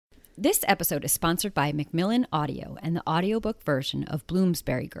This episode is sponsored by Macmillan Audio and the audiobook version of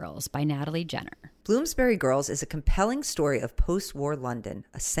Bloomsbury Girls by Natalie Jenner. Bloomsbury Girls is a compelling story of post-war London,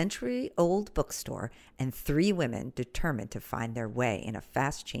 a century-old bookstore, and three women determined to find their way in a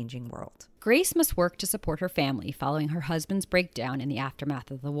fast-changing world. Grace must work to support her family following her husband's breakdown in the aftermath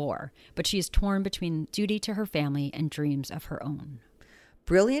of the war, but she is torn between duty to her family and dreams of her own.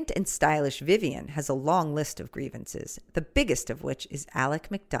 Brilliant and stylish Vivian has a long list of grievances, the biggest of which is Alec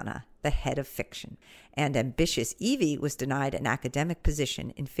McDonough, the head of fiction. And ambitious Evie was denied an academic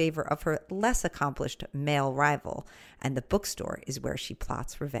position in favor of her less accomplished male rival, and the bookstore is where she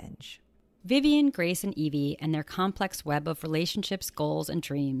plots revenge. Vivian, Grace, and Evie and their complex web of relationships, goals, and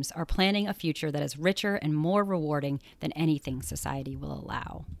dreams are planning a future that is richer and more rewarding than anything society will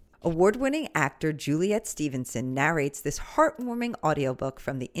allow. Award-winning actor Juliet Stevenson narrates this heartwarming audiobook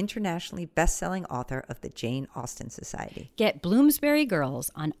from the internationally best-selling author of the Jane Austen Society. Get Bloomsbury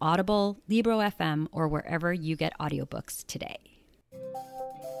Girls on Audible, Libro FM, or wherever you get audiobooks today.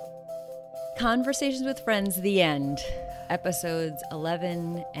 Conversations with Friends, the end. Episodes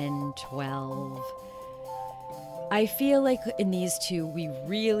 11 and 12. I feel like in these two, we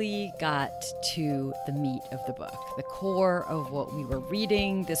really got to the meat of the book, the core of what we were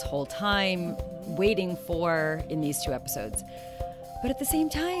reading this whole time, waiting for in these two episodes. But at the same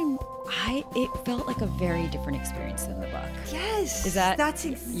time, it felt like a very different experience than the book. Yes, that's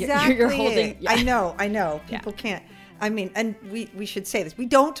exactly you're holding. it. Yeah. I know. People can't. I mean, and we should say this. We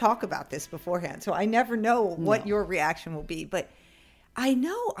don't talk about this beforehand, so I never know what your reaction will be. But I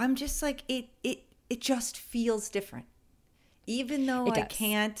know. I'm just like it just feels different. Even though I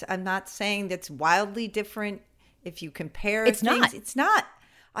can't, I'm not saying that's wildly different if you compare it's things. Not. It's not.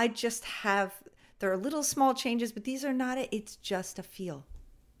 I just have, there are little small changes, but these are not, it's just a feel.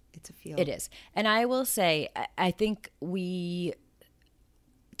 It's a feel. It is. And I will say, I think we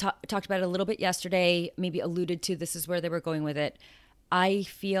talked about it a little bit yesterday, maybe alluded to this is where they were going with it. I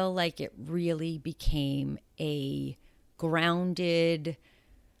feel like it really became a grounded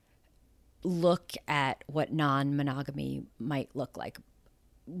look at what non-monogamy might look like,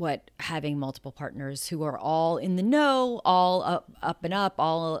 what having multiple partners who are all in the know, all up and up,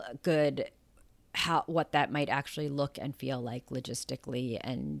 all good, what that might actually look and feel like logistically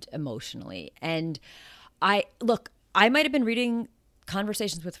and emotionally. And I might have been reading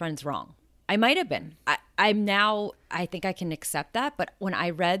Conversations with Friends wrong. I might have been. I think I can accept that. But when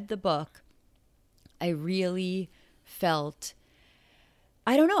I read the book, I really felt,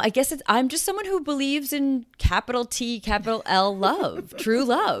 I don't know. I guess I'm just someone who believes in capital T, capital L love, true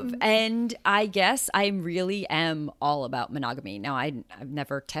love. And I guess I really am all about monogamy. Now, I've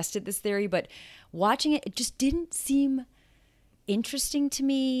never tested this theory, but watching it, it just didn't seem interesting to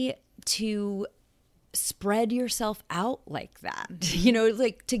me to spread yourself out like that. You know,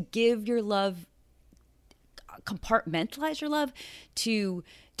 like to give your love, compartmentalize your love, to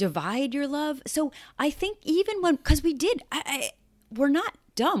divide your love. So I think even because we did, we're not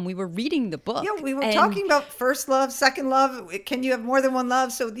dumb. We were reading the book. Yeah, we were talking about first love, second love. Can you have more than one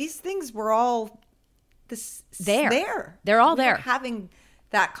love? So these things were all there. They're all there. We're having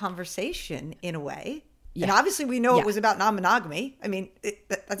that conversation in a way. Yeah. And obviously we know it was about non-monogamy. I mean,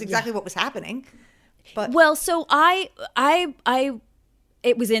 that's exactly what was happening. But well, so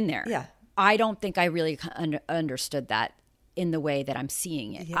it was in there. Yeah. I don't think I really understood that in the way that I'm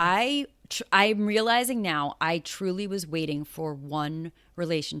seeing it. Yeah. I'm realizing now I truly was waiting for one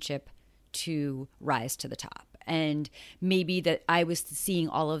relationship to rise to the top. And maybe that I was seeing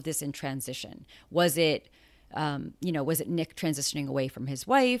all of this in transition. Was it, was it Nick transitioning away from his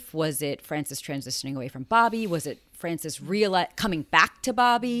wife? Was it Frances transitioning away from Bobby? Was it Frances coming back to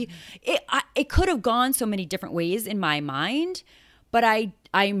Bobby? It could have gone so many different ways in my mind, but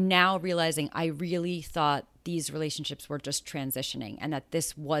I'm now realizing I really thought these relationships were just transitioning and that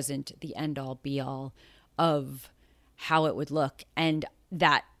this wasn't the end all be all of how it would look. And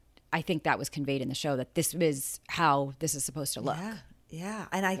that I think that was conveyed in the show, that this is how this is supposed to look. Yeah.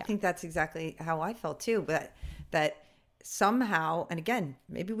 And I think that's exactly how I felt too, but that somehow, and again,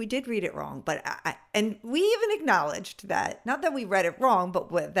 maybe we did read it wrong, but and we even acknowledged that, not that we read it wrong,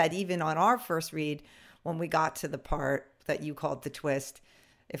 but that even on our first read, when we got to the part that you called the twist,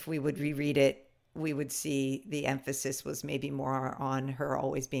 if we would reread it, we would see the emphasis was maybe more on her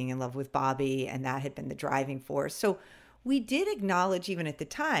always being in love with Bobby, and that had been the driving force. So we did acknowledge even at the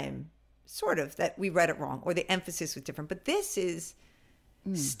time, sort of, that we read it wrong or the emphasis was different. But this is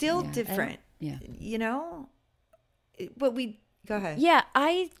still different, you know? But go ahead. Yeah,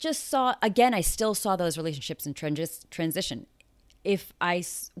 I just saw, again, I still saw those relationships in transition.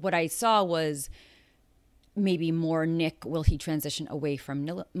 What I saw was maybe more Nick, will he transition away from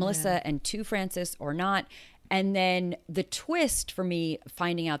Melissa and to Francis or not? And then the twist for me,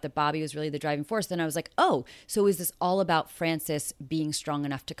 finding out that Bobby was really the driving force, then I was like, oh, so is this all about Francis being strong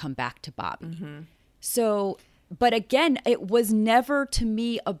enough to come back to Bobby? So, but again, it was never to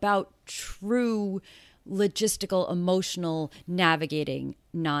me about true logistical, emotional navigating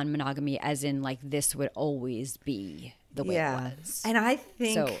non-monogamy, as in like this would always be the way it was. And I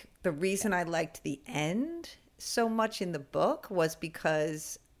think the reason I liked the end so much in the book was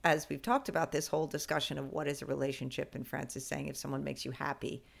because, as we've talked about, this whole discussion of what is a relationship, and Francis saying if someone makes you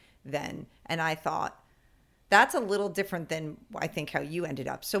happy, then, and I thought that's a little different than I think how you ended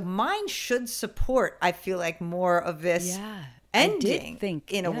up. So mine should support, I feel like, more of this ending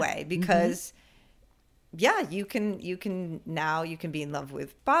in a way, because you can be in love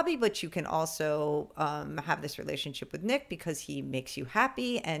with Bobby, but you can also have this relationship with Nick because he makes you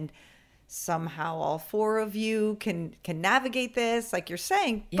happy, and somehow all four of you can navigate this, like you're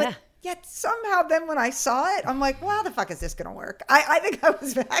saying. But yet somehow then when I saw it, I'm like, well, how the fuck is this gonna work? I think I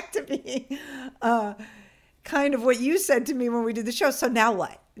was back to being kind of what you said to me when we did the show. So now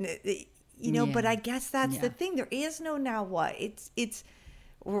what? You know, but I guess that's the thing. There is no now what. It's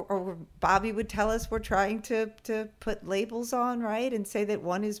or Bobby would tell us we're trying to put labels on, right? And say that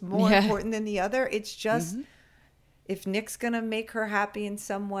one is more important than the other. It's just if Nick's going to make her happy in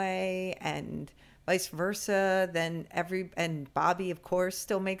some way and vice versa, then and Bobby, of course,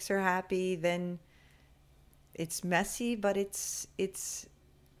 still makes her happy, then it's messy, but it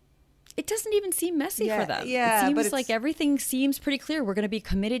doesn't even seem messy for them. Yeah, it seems like everything seems pretty clear. We're going to be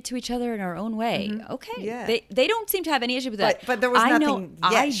committed to each other in our own way. Okay. Yeah. They don't seem to have any issue with that. But there was nothing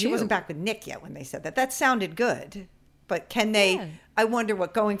yet. She wasn't back with Nick yet when they said that. That sounded good. But can they, I wonder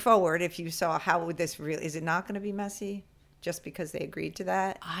what going forward, if you saw how would this really, is it not going to be messy just because they agreed to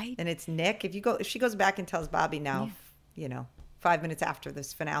that? And it's Nick. If she goes back and tells Bobby now, 5 minutes after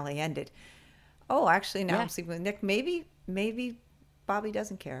this finale ended, oh, actually now I'm sleeping with Nick. Maybe Bobby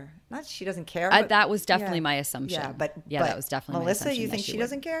doesn't care. Not she doesn't care. But, that was definitely my assumption. Yeah, but that was definitely Melissa, my assumption. You think she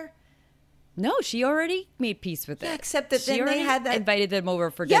doesn't care? No, she already made peace with it. Except that she then they had that invited them over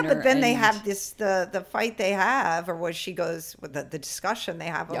for dinner. Yeah, but then they have this the fight they have, or where she goes with the discussion they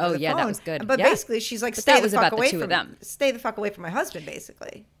have over the phone. That was good. But basically, she's like, stay the fuck away from them. Stay the fuck away from my husband,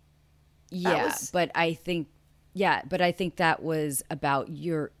 basically. But I think that was about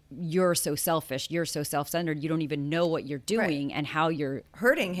you're so selfish, you're so self-centered, you don't even know what you're doing and how you're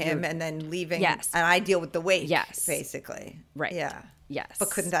hurting him and then leaving. And I deal with the weight, basically. Right. Yeah. Yes. But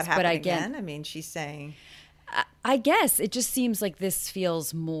couldn't that happen again? I mean, she's saying, I guess it just seems like this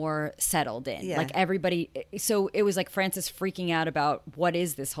feels more settled in. Yeah. Like everybody, so it was like Frances freaking out about what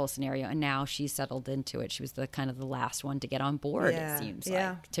is this whole scenario, and now she's settled into it. She was the kind of the last one to get on board, it seems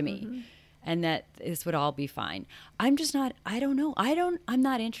like to me. And that this would all be fine. I'm just not, I don't know. I'm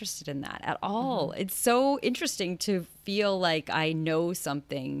not interested in that at all. It's so interesting to feel like I know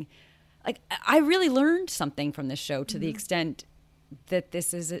something. Like I really learned something from this show to the extent that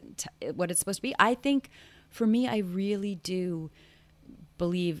this isn't what it's supposed to be. I think for me, I really do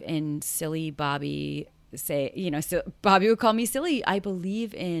believe in silly Bobby. So Bobby would call me silly. I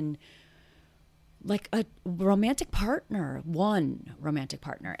believe in like a romantic partner, one romantic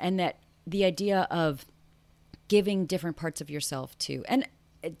partner, and that the idea of giving different parts of yourself to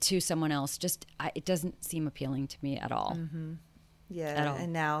someone else, it doesn't seem appealing to me at all. Yeah, at all.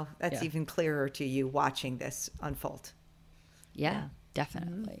 And now that's even clearer to you watching this unfold. Yeah,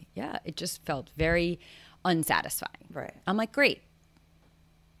 definitely. Yeah, it just felt very unsatisfying. Right. I'm like, great.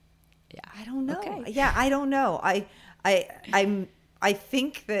 Yeah, I don't know. Okay. Yeah, I don't know. I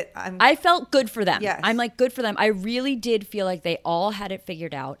think that I felt good for them. Yes. I'm like, good for them. I really did feel like they all had it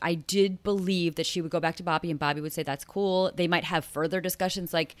figured out. I did believe that she would go back to Bobby and Bobby would say, that's cool. They might have further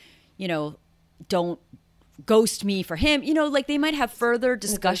discussions like, don't ghost me for him. Like they might have further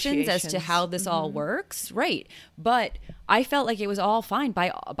discussions as to how this all works. Right. But I felt like it was all fine by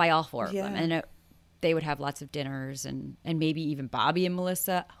all four of them. And they would have lots of dinners and maybe even Bobby and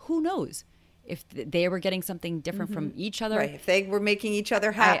Melissa. Who knows? If they were getting something different from each other. Right. If they were making each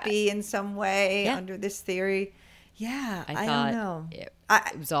other happy in some way under this theory. Yeah. I don't know. It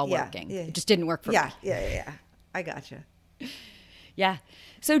was all working. Yeah. It just didn't work for me. Yeah. I gotcha. Yeah.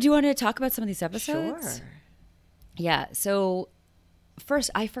 So do you want to talk about some of these episodes? Sure. Yeah. So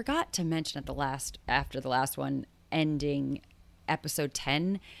first, I forgot to mention after the last one, ending episode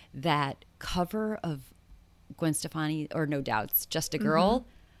 10, that cover of Gwen Stefani, or No Doubts, Just a Girl.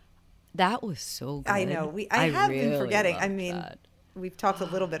 That was so good. I know. I have been forgetting. I mean, we've talked a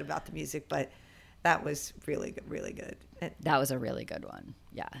little bit about the music, but that was really good. Really good. That was a really good one.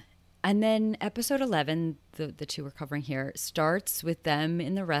 Yeah. And then episode 11, the two we're covering here, starts with them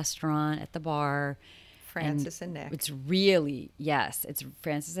in the restaurant at the bar. Francis and Nick. It's really, yes, it's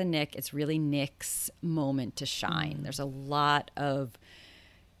Francis and Nick. It's really Nick's moment to shine. There's a lot of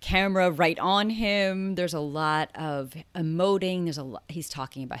camera right on him. There's a lot of emoting. He's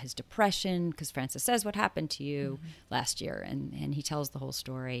talking about his depression because Francis says, "What happened to you last year?" And he tells the whole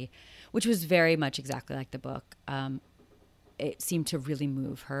story, which was very much exactly like the book. It seemed to really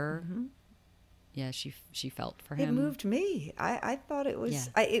move her. Yeah, she felt for him. It moved me. I thought it was.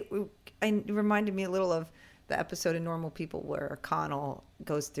 Yeah. It reminded me a little of the episode of Normal People where Connell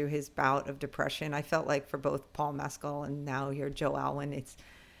goes through his bout of depression. I felt like for both Paul Mescal and now here Joe Alwyn, it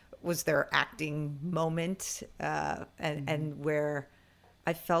was their acting moment, and where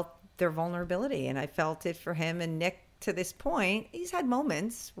I felt their vulnerability, and I felt it for him and Nick to this point. He's had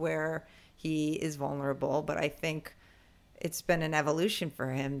moments where he is vulnerable, but I think it's been an evolution for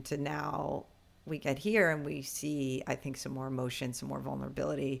him to now. We get here and we see, I think, some more emotion, some more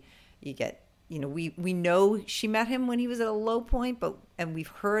vulnerability. You get, we know she met him when he was at a low point, and we've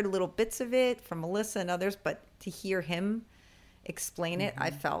heard little bits of it from Melissa and others, but to hear him explain it,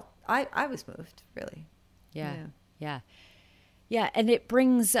 I felt, I was moved, really. Yeah. And it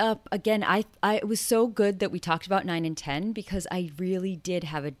brings up, again, it was so good that we talked about 9 and 10 because I really did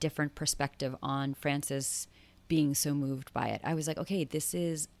have a different perspective on Frances being so moved by it. I was like, okay, this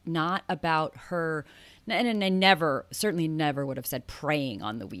is not about her. And I certainly never would have said preying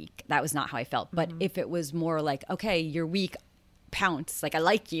on the weak. That was not how I felt. But if it was more like, okay, you're weak, pounce, like I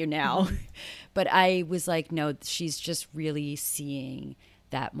like you now. But I was like, no, she's just really seeing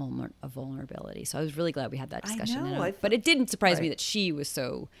that moment of vulnerability. So I was really glad we had that discussion. I know. But it didn't surprise me that she was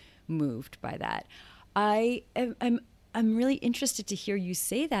so moved by that. I'm really interested to hear you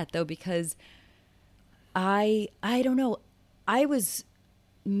say that though, because I don't know. I was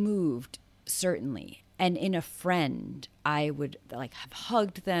moved, certainly. And in a friend, I would like have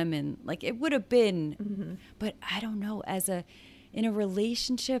hugged them and like it would have been, but I don't know, in a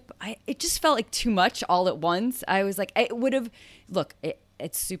relationship, it just felt like too much all at once. I was like, it would have,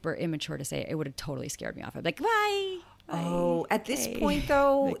 it's super immature to say it would have totally scared me off. I'd be like, bye. Oh, at this point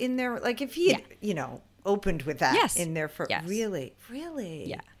though, in there, like if he had, opened with that in there for really?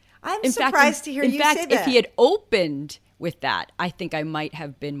 Yeah. I'm surprised to hear you say that. In fact, if he had opened with that, I think I might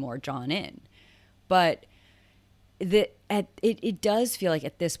have been more drawn in. But it does feel like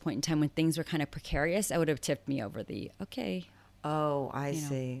at this point in time when things were kind of precarious, I would have tipped me over the, okay. Oh, I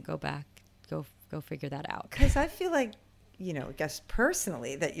see. Go back. Go figure that out. Because I feel like, I guess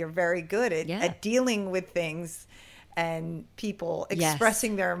personally that you're very good at dealing with things and people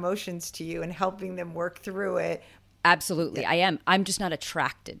expressing their emotions to you and helping them work through it. Absolutely. I am. I'm just not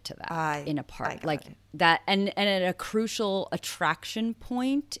attracted to that in a part like that. And at a crucial attraction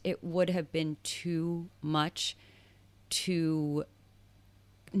point, it would have been too much too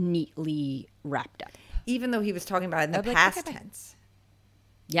neatly wrapped up. Even though he was talking about it in the past tense.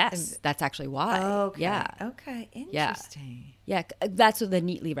 Yes, that's actually why. Okay. Yeah. Okay. Interesting. Yeah. That's what the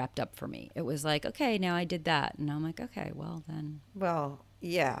neatly wrapped up for me. It was like, okay, now I did that. And I'm like, okay, well then. Well,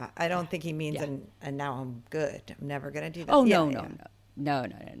 yeah. I don't think he means, and now I'm good. I'm never going to do that. Oh,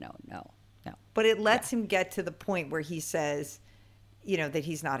 no. But it lets him get to the point where he says, that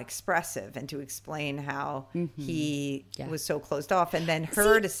he's not expressive and to explain how he was so closed off. And then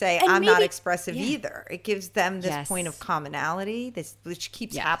to say, I'm not expressive either. It gives them this point of commonality, which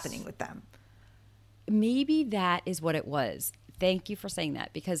keeps happening with them. Maybe that is what it was. Thank you for saying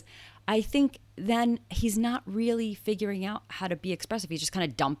that, because I think then he's not really figuring out how to be expressive. He's just kind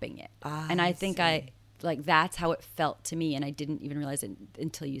of dumping it. And I think that's how it felt to me. And I didn't even realize it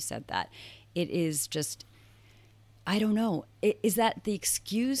until you said that. It is just, I don't know. Is that the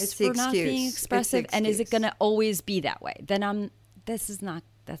excuse for not being expressive? And is it going to always be that way? Then that's not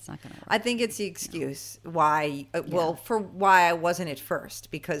going to work. I think it's the excuse why, for why I wasn't at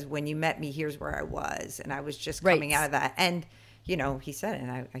first, because when you met me, here's where I was. And I was just coming out of that. And, he said it,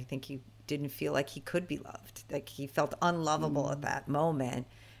 and I think he didn't feel like he could be loved. Like he felt unlovable at that moment.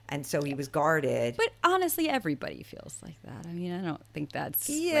 And so he was guarded. But honestly, everybody feels like that. I mean, I don't think that's...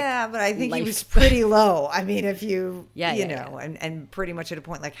 Yeah, but I think he was pretty low. I mean, if you, and pretty much at a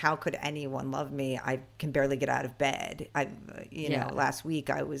point like, how could anyone love me? I can barely get out of bed. Last week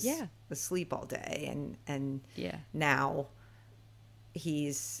I was asleep all day. And now he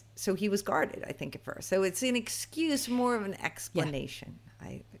was guarded, I think, at first. So it's an excuse, more of an explanation.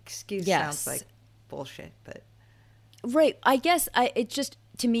 Excuse sounds like bullshit, but... Right. I guess it just...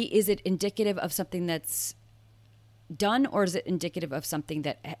 To me, is it indicative of something that's done, or is it indicative of something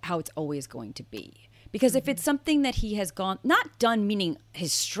how it's always going to be? Because if it's something that he has not done, meaning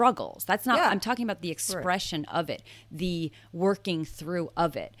his struggles, that's not, Yeah. I'm talking about the expression of it, the working through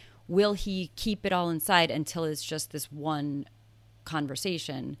of it. Will he keep it all inside until it's just this one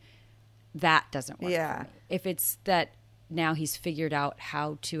conversation? That doesn't work Yeah. for me. If it's that now he's figured out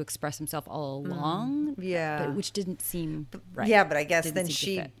how to express himself all along, Yeah. which didn't seem right. Yeah, but I guess Didn't then seem to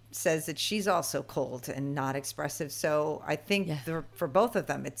she fit. says that she's also cold and not expressive. So I think Yeah. for both of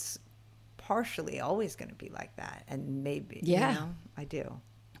them, it's partially always going to be like that. And maybe, Yeah. you know, I do.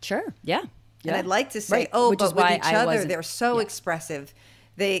 Sure. Yeah. And I'd like to say, Right. oh, Which but is with why each I other, wasn't- they're so yeah. expressive.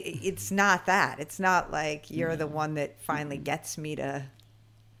 It's not that. It's not like you're the one that finally gets me to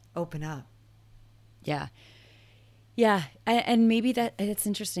open up. Yeah. Yeah. And maybe it's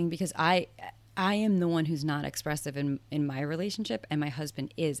interesting because I am the one who's not expressive in my relationship, and my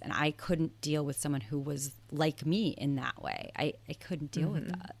husband is. And I couldn't deal with someone who was like me in that way. I couldn't deal with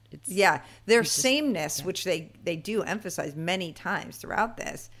that. It's, Yeah, their sameness, which they do emphasize many times throughout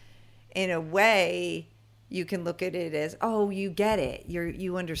this, in a way, you can look at it as, oh, you get it,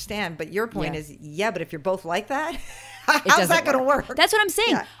 you understand. But your point is, yeah, but if you're both like that, how's that going to work? That's what I'm saying.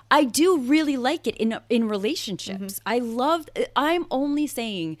 Yeah. I do really like it in relationships. I'm only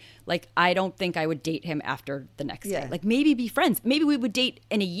saying, like, I don't think I would date him after the next day. Like, maybe be friends. Maybe we would date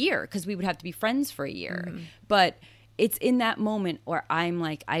in a year because we would have to be friends for a year. But it's in that moment where I'm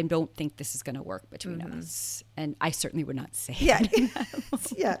like, I don't think this is going to work between us. And I certainly would not say Yeah.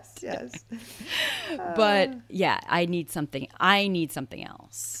 it. yes. But yeah, I need something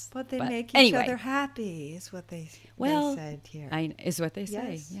else. But they make each anyway, other happy, is what they said here. is what they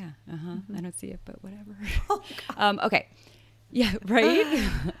say. Yes. Yeah. I don't see it, but whatever. Okay. Yeah. Right.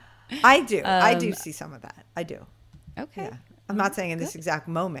 I do. I do see some of that. I do. Okay. Yeah. I'm not saying in this exact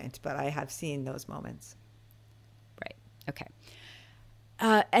moment, but I have seen those moments. Right. Okay.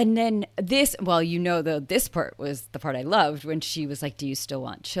 And then this part was the part I loved when she was like, do you still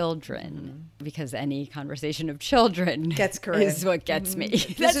want children? Because any conversation of children Gets Corinne. is what gets me.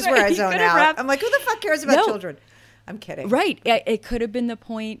 This is where I zone out. I'm like, who the fuck cares about children? I'm kidding. Right. It could have been the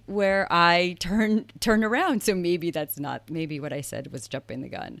point where I turn around. So maybe what I said was jumping the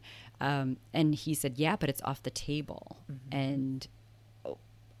gun. And he said, yeah, but it's off the table. And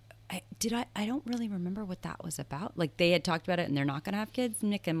I don't really remember what that was about. Like, they had talked about it and they're not going to have kids,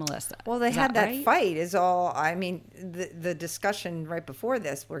 Nick and Melissa. Well, they had that right? fight is all. I mean, the discussion right before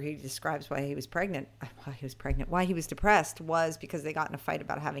this where he describes why he was depressed was because they got in a fight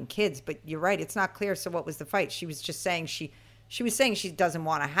about having kids. But you're right, it's not clear. So what was the fight? She was just saying she was saying she doesn't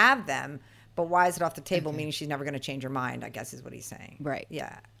want to have them, but why is it off the table? Meaning she's never going to change her mind, I guess is what he's saying. Right.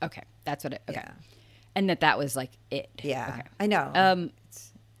 Yeah. Okay. That's what it, okay. Yeah. And that was like it. Yeah. Okay. I know.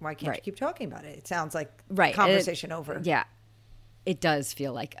 Why can't you right. keep talking about it? It sounds like right. conversation over. Yeah. It does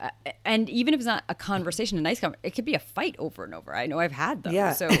feel like, and even if it's not a conversation, a nice conversation, it could be a fight over and over. I know I've had them.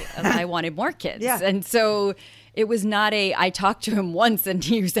 Yeah. So I wanted more kids. Yeah. And so it was not I talked to him once and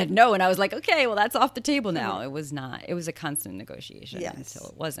he said no. And I was like, okay, well, that's off the table now. It was not. It was a constant negotiation until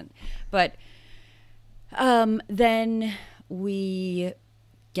it wasn't. But then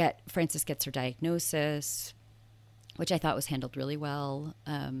Frances gets her diagnosis, which I thought was handled really well.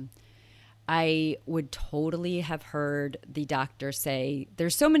 I would totally have heard the doctor say,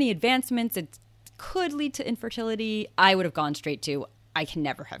 there's so many advancements, it could lead to infertility. I would have gone straight to, I can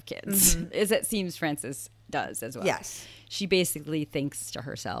never have kids, as it seems Frances does as well. Yes. She basically thinks to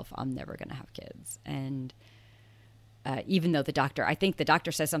herself, I'm never going to have kids. And even though I think the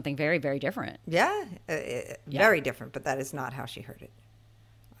doctor says something very, very different. Yeah. Very different, but that is not how she heard it.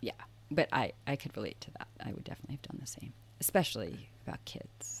 Yeah. But I could relate to that. I would definitely have done the same, especially about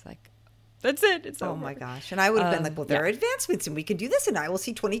kids. Like, that's it. It's over. Oh my gosh. And I would have been like, well, there are advancements and we can do this and I will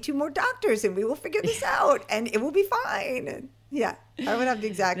see 22 more doctors and we will figure this out and it will be fine. And yeah, I would have the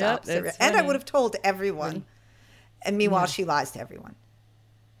exact opposite. And I would have told everyone. And meanwhile, she lies to everyone.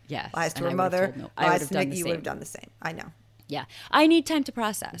 Yes. Lies to her mother. Lies to Nick. You would have done the same. I know. Yeah. I need time to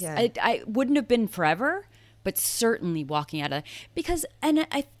process. Yeah. I wouldn't have been forever, but certainly walking out of because, and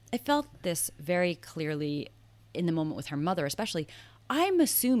I felt this very clearly in the moment with her mother, especially. I'm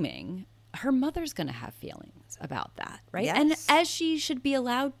assuming her mother's going to have feelings about that, right? Yes. And as she should be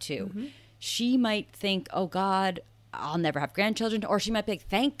allowed to. She might think, oh God, I'll never have grandchildren. Or she might be like,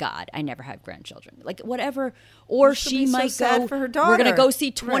 thank God I never had grandchildren. Like whatever. Or she might go, for her we're going to go daughter.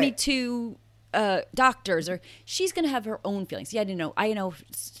 see 22 doctors. Or she's going to have her own feelings. Yeah, I know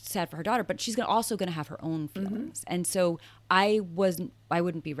it's sad for her daughter, but she's also going to have her own feelings. And so I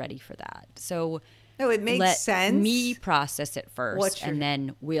wouldn't be ready for that. So No, it makes let sense. me process it first, and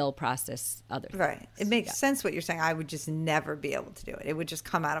then we'll process other things. Right. It makes sense what you're saying. I would just never be able to do it. It would just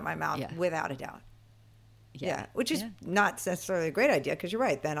come out of my mouth without a doubt. Yeah. Which is not necessarily a great idea because you're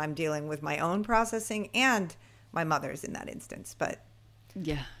right. Then I'm dealing with my own processing and my mother's in that instance. But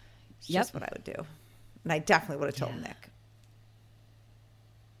yeah, it's just what I would do. And I definitely would have told Nick.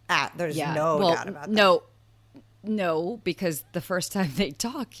 There's no doubt about that. No, because the first time they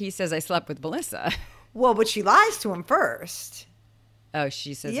talk, he says, I slept with Melissa. Well, but she lies to him first. Oh,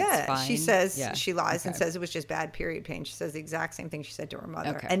 she says it's fine? She says she lies and says it was just bad period pain. She says the exact same thing she said to her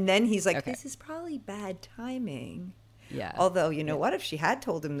mother. Okay. And then he's like, this is probably bad timing. Yeah. Although, you know what? If she had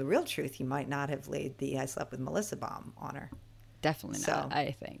told him the real truth, he might not have laid the I slept with Melissa bomb on her. Definitely not,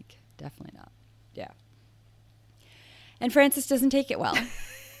 I think. Definitely not. Yeah. And Frances doesn't take it well.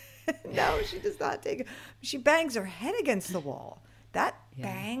 No, she does not take it. She bangs her head against the wall. That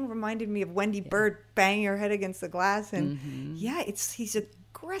bang reminded me of Wendy Bird banging her head against the glass. And he's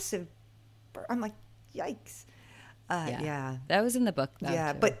aggressive. I'm like, yikes. That was in the book, though.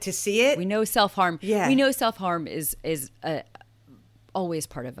 Yeah, too. but to see it. We know self-harm. Yeah. We know self-harm is always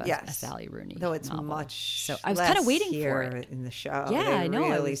part of a Sally Rooney Though it's novel. much So I was kind of waiting here for it. in the show. Yeah, they I know.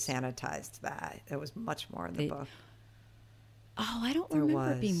 really sanitized that. There was much more in the book. Oh, I don't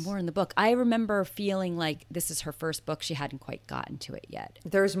remember it being more in the book. I remember feeling like this is her first book. She hadn't quite gotten to it yet.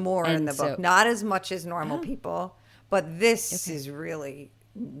 There's more in the book. Not as much as normal people, but this is really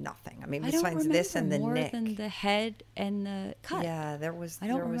nothing. I mean, besides this and the more Nick. than the head and the cut. Yeah, there was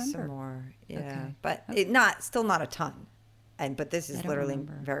remember. some more. Yeah, Okay. but still not a ton. But this is literally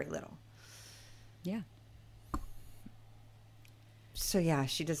very little. Yeah. So yeah,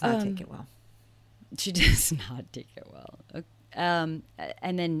 she does not take it well. She does not take it well. And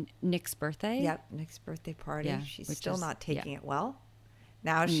then Nick's birthday. Yep, Nick's birthday party. Yeah, she's still not taking it well.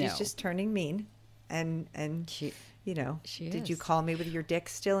 Now she's just turning mean, and she, did you call me with your dick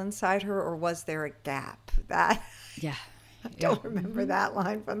still inside her, or was there a gap? That I don't remember that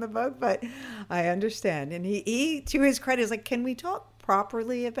line from the book, but I understand. And he to his credit, is like, can we talk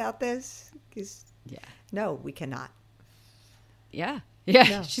properly about this? Because no, we cannot. Yeah.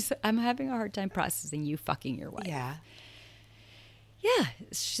 No. She said, I'm having a hard time processing you fucking your wife. Yeah. Yeah.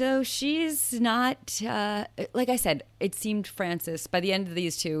 So she's not, like I said, it seemed Frances, by the end of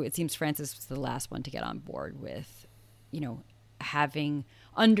these two, it seems Frances was the last one to get on board with,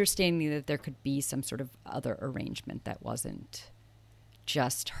 understanding that there could be some sort of other arrangement that wasn't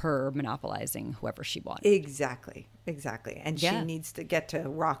just her monopolizing whoever she wanted. Exactly. And she needs to get to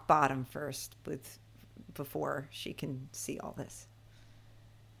rock bottom first before she can see all this.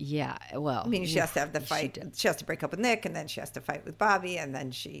 Yeah, well, I mean, she has to have the fight. She has to break up with Nick, and then she has to fight with Bobby, and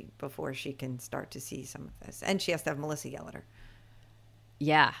then before she can start to see some of this. And she has to have Melissa yell at her.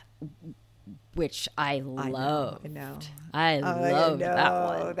 Yeah, which I loved. I know. I loved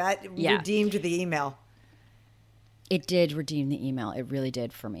that one. That redeemed the email. It did redeem the email. It really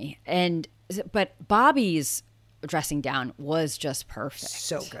did for me. But Bobby's dressing down was just perfect.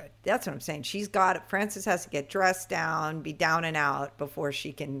 So good. That's what I'm saying. Frances has to get dressed down, be down and out before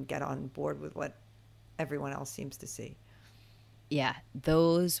she can get on board with what everyone else seems to see. Yeah,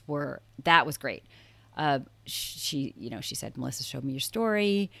 that was great. She said, Melissa showed me your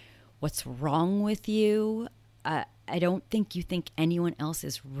story. What's wrong with you? I don't think you think anyone else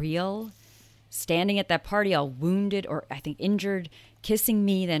is real. Standing at that party all wounded or I think injured, kissing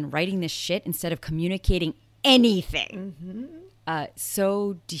me, then writing this shit instead of communicating anything.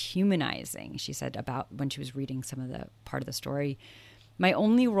 So dehumanizing, she said about when she was reading some of the part of the story. My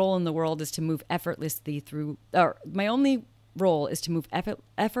only role in the world is to move effortlessly through the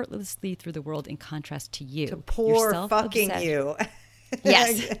world in contrast to you. To poor fucking you.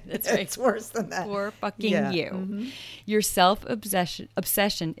 Yes, that's right. It's worse than that. Poor fucking you. Mm-hmm. Your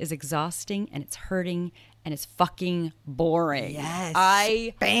self-obsession is exhausting and it's hurting and it's fucking boring. Yes.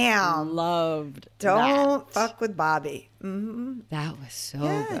 I Bam. loved Don't that. fuck with Bobby. Mm-hmm. That was so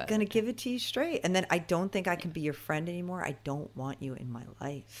good. Gonna give it to you straight. And then I don't think I can be your friend anymore. I don't want you in my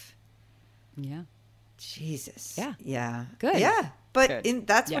life. Yeah. Jesus. Yeah. Yeah. Good. Yeah. But Good.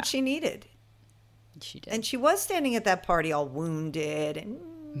 That's what she needed. She did. And she was standing at that party all wounded and,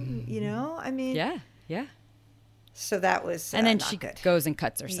 I mean. Yeah. Yeah. So that was and then not she good. goes and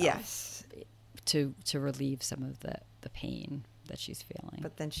cuts herself. Yes. To relieve some of the pain that she's feeling.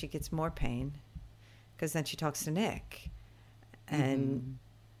 But then she gets more pain because then she talks to Nick. And,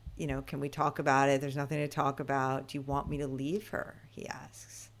 can we talk about it? There's nothing to talk about. Do you want me to leave her? He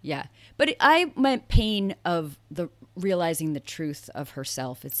asks. Yeah. But I meant pain of the realizing the truth of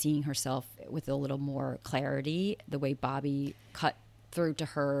herself and seeing herself with a little more clarity, the way Bobby cut through to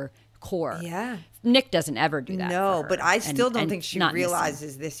her core. Yeah. Nick doesn't ever do that. No, but I still don't think she not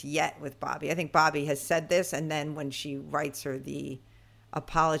realizes this yet with Bobby. I think Bobby has said this, and then when she writes her the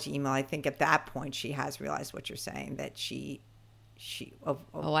apology email, I think at that point she has realized what you're saying, that she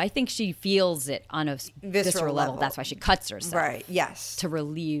I think she feels it on a visceral level. That's why she cuts herself. Right. Yes. To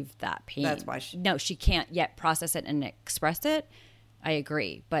relieve that pain. That's why she can't yet process it and express it. I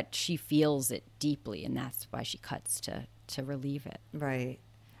agree, but she feels it deeply, and that's why she cuts to relieve it. Right.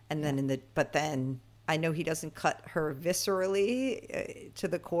 And then but then I know he doesn't cut her viscerally to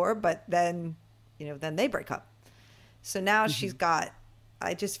the core, but then, then they break up. So now she's got,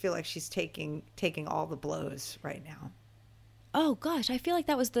 I just feel like she's taking all the blows right now. Oh gosh, I feel like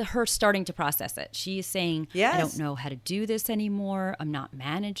that was her starting to process it. She's saying, yes. I don't know how to do this anymore. I'm not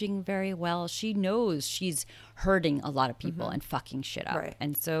managing very well. She knows she's hurting a lot of people and fucking shit up. Right.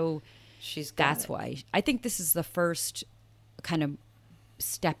 And so that's why I think this is the first kind of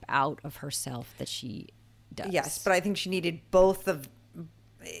step out of herself that she does. Yes, but I think she needed both of,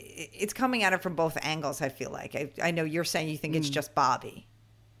 it's coming at her from both angles, I feel like. I know you're saying you think it's just Bobby.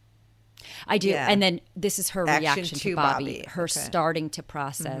 I do. Yeah. And then this is her reaction to Bobby. Her okay. starting to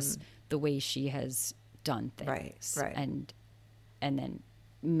process the way she has done things. Right. And then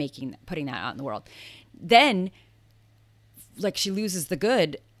putting that out in the world. Then, like, she loses the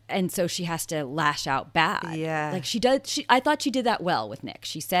good, and so she has to lash out bad. Yeah. Like she does. I thought she did that well with Nick.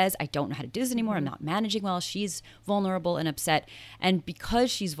 She says, I don't know how to do this anymore. I'm not managing well. She's vulnerable and upset. And because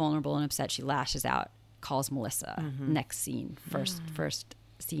she's vulnerable and upset, she lashes out, calls Melissa. Next scene, first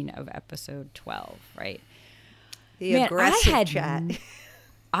scene of episode 12, right? The aggressive chat.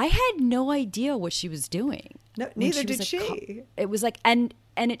 I had no idea what she was doing. No, neither did she. It was like, and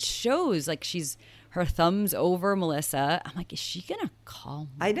it shows like her thumbs over Melissa. I'm like, is she gonna call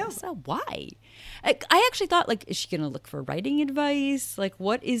Melissa? I know. Why? I actually thought, like, is she gonna look for writing advice? Like,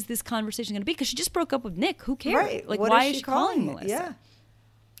 what is this conversation gonna be? Because she just broke up with Nick. Who cares? Right. Like, what why is she calling Melissa? Yeah.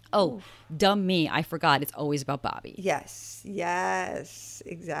 Oh, dumb me. I forgot. It's always about Bobby. Yes,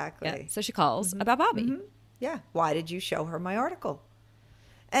 exactly. Yeah. So she calls about Bobby. Yeah. Why did you show her my article?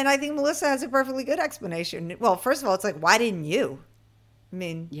 And I think Melissa has a perfectly good explanation. Well, first of all, it's like, why didn't you? I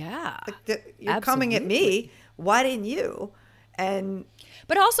mean, yeah, you're coming at me. Why didn't you?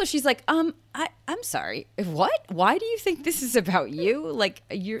 But also she's like, I'm sorry. What? Why do you think this is about you? Like,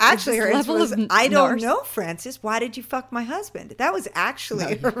 you're actually her answer was, I don't know, Frances. Why did you fuck my husband? That was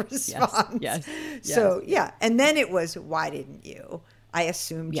actually her response. Yes. So yeah, and then it was, why didn't you? I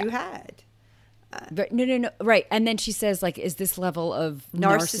assumed you had. No. Right. And then she says, like, is this level of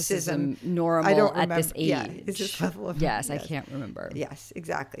narcissism normal at this age? Yeah. Is this level of yes, I can't remember. Yes,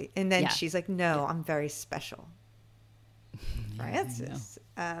 exactly. And then she's like, no, I'm very special. Frances.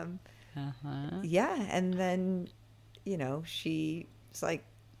 Yeah. And then, she's like,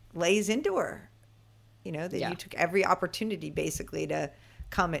 lays into her, that you took every opportunity basically to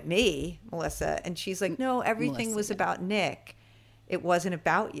come at me, Melissa. And she's like, no, everything was about Nick. It wasn't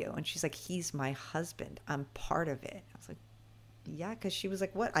about you. And she's like, he's my husband. I'm part of it. I was like, yeah, because she was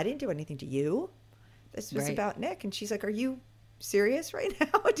like, what? I didn't do anything to you. This was about Nick. And she's like, are you serious right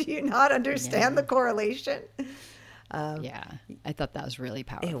now? Do you not understand the correlation? I thought that was really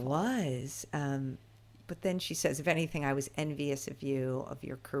powerful. It was. But then she says, if anything, I was envious of you, of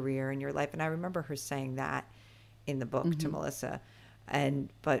your career and your life. And I remember her saying that in the book to Melissa.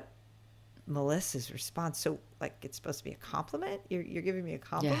 But Melissa's response, so like, it's supposed to be a compliment? You're giving me a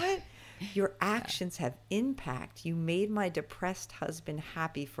compliment? Yeah. Your actions have impact. You made my depressed husband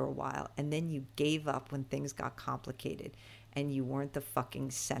happy for a while, and then you gave up when things got complicated, and you weren't the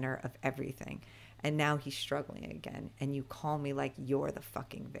fucking center of everything. And now he's struggling again, and you call me like you're the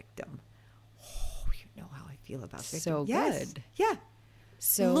fucking victim. Oh, you know how I feel about victims. So good. Yeah.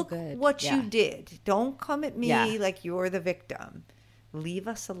 So Look good. what you did. Don't come at me like you're the victim. Leave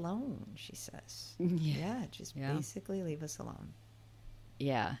us alone, she says. Basically leave us alone.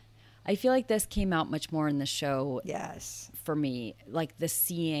 Yeah. I feel like this came out much more in the show. Yes. For me, like the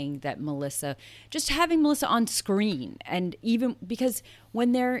seeing that Melissa, just having Melissa on screen. And even because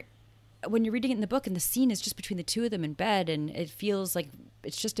when you're reading it in the book and the scene is just between the two of them in bed and it feels like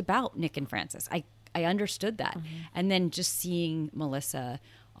it's just about Nick and Frances. I understood that. And then just seeing Melissa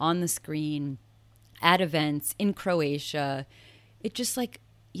on the screen at events in Croatia, it just like,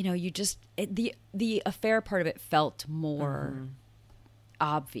 the affair part of it felt more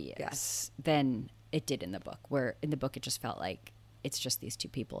obvious than it did in the book, where in the book it just felt like it's just these two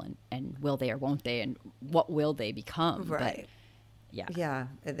people and will they or won't they and what will they become. Right. But, yeah.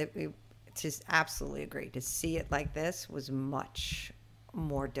 It's just absolutely agree. To see it like this was much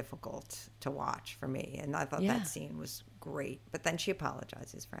more difficult to watch for me. And I thought that scene was great. But then she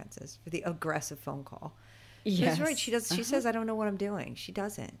apologizes, Frances, for the aggressive phone call. Yes. She's right. She does. She says, I don't know what I'm doing. She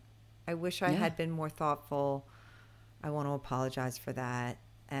doesn't. I wish I had been more thoughtful. I want to apologize for that.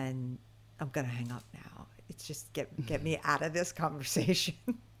 And I'm going to hang up now. It's just get me out of this conversation.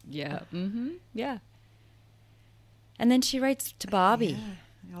 Yeah. Yeah. And then she writes to Bobby.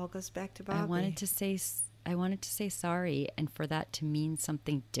 Yeah, it all goes back to Bobby. I wanted to say sorry, and for that to mean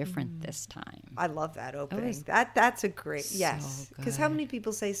something different this time. I love that opening. That's a great, yes. Because how good. many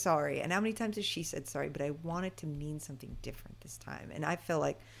people say sorry? And how many times has she said sorry? But I want it to mean something different this time. And I feel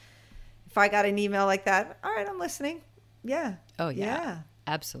like if I got an email like that, all right, I'm listening. Yeah. Oh, yeah.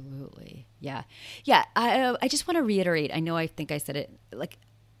 Absolutely. Yeah. Yeah. I just want to reiterate. I know I think I said it, like,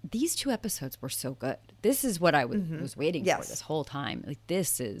 these 2 episodes were so good. This is what I was waiting for this whole time. Like,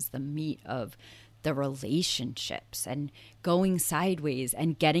 this is the meat of the relationships and going sideways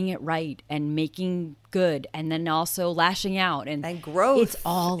and getting it right and making good and then also lashing out and growth. It's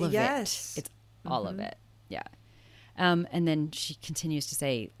all of yes. it. It's all of it. Yeah. And then she continues to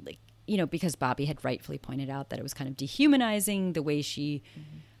say, like, you know, because Bobby had rightfully pointed out that it was kind of dehumanizing the way she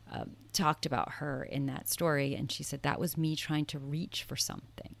talked about her in that story. And she said, that was me trying to reach for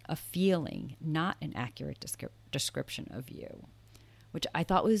something, a feeling, not an accurate description of you, which I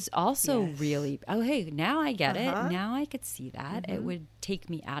thought was also really, oh, hey, now I get it. Now I could see that. It would take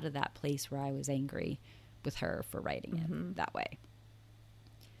me out of that place where I was angry with her for writing it that way.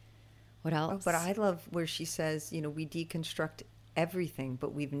 What else? Oh, but I love where she says, you know, we deconstruct everything,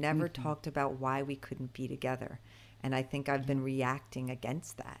 but we've never talked about why we couldn't be together. And I think I've been reacting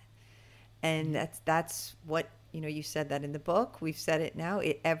against that. And that's what, you know, you said that in the book. We've said it now.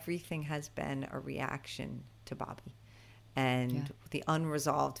 Everything has been a reaction to Bobby. And the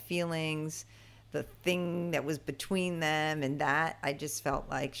unresolved feelings, the thing that was between them, and that I just felt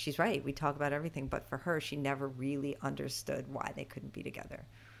like she's right. We talk about everything, but for her, she never really understood why they couldn't be together.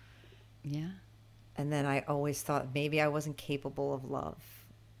 Yeah. And then I always thought maybe I wasn't capable of love.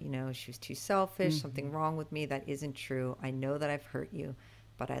 You know, she was too selfish, something wrong with me. That isn't true. I know that I've hurt you,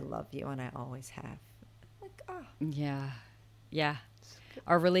 but I love you and I always have. Like, Yeah. Yeah.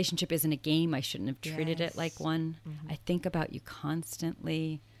 Our relationship isn't a game. I shouldn't have treated it like one. I think about you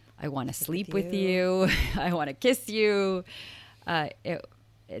constantly. I want to sleep with you. I want to kiss you.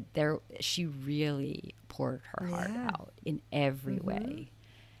 She really poured her heart out in every way.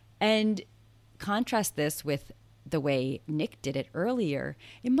 And contrast this with the way Nick did it earlier.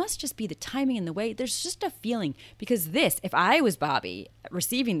 It must just be the timing and the way. There's just a feeling, because if I was Bobby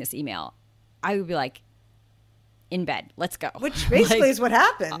receiving this email, I would be like, in bed, let's go. Which basically is what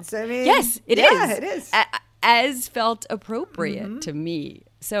happens. I mean, yes, it is. Yeah, it is. As felt appropriate to me.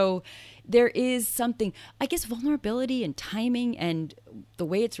 So there is something, I guess, vulnerability and timing and the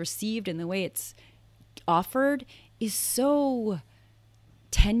way it's received and the way it's offered is so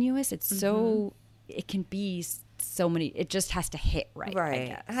tenuous. It's so, it can be so many, it just has to hit right. Right.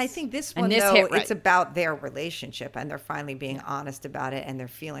 I And I think this one, this though, hit right. it's about their relationship and they're finally being honest about it and their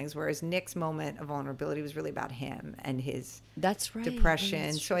feelings. Whereas Nick's moment of vulnerability was really about him and his depression.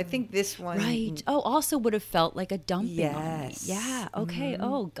 That's so I think this one. Right. Oh, also would have felt like a dumping on me. Yeah. Okay.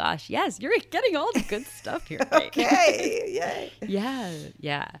 Oh, gosh. Yes. You're getting all the good stuff here. Okay. Yay. Yeah.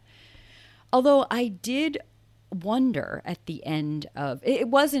 Yeah. Although I did wonder at the end of it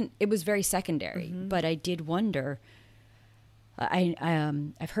was very secondary, but I did wonder,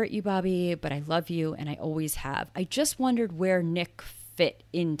 I've hurt you, Bobby, but I love you and I always have. I just wondered where Nick fit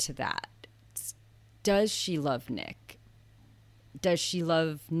into that. Does she love Nick? Does she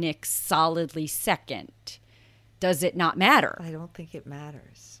love Nick solidly second? Does it not matter? I don't think it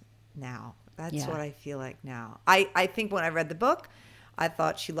matters now. That's what I feel like now. I think when I read the book, I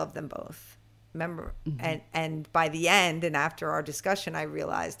thought she loved them both. Remember, and by the end and after our discussion, I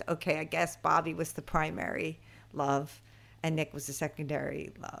realized, okay, I guess Bobby was the primary love and Nick was the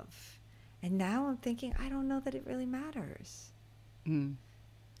secondary love. And now I'm thinking, I don't know that it really matters. Yeah.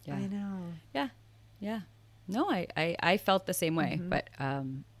 I know. Yeah. Yeah. No, I felt the same way, but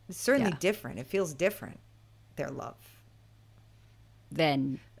It's certainly different. It feels different, their love.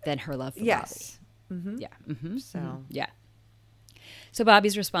 Than her love for Yes. Bobby. Yeah. So. Yeah. So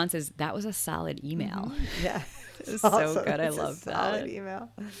Bobby's response is, that was a solid email. Yeah. It's so good. I love that. Solid email.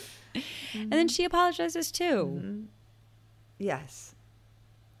 And then she apologizes too. Yes.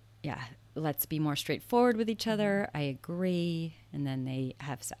 Yeah. Let's be more straightforward with each other. I agree. And then they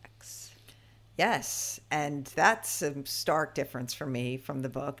have sex. Yes. And that's a stark difference for me from the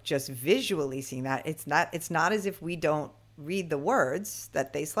book. Just visually seeing that. It's not as if we don't read the words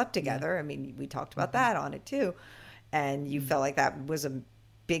that they slept together. I mean, we talked about that on it too. And you felt like that was a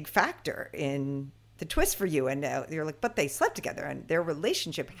big factor in the twist for you. And you're like, but they slept together and their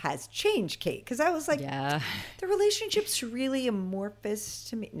relationship has changed, Kate. Because I was like, the relationship's really amorphous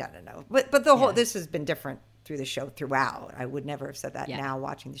to me. No. But the whole, this has been different through the show throughout. I would never have said that now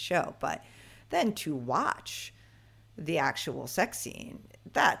watching the show. But then to watch the actual sex scene,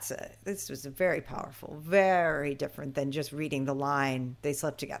 this was very powerful, very different than just reading the line, they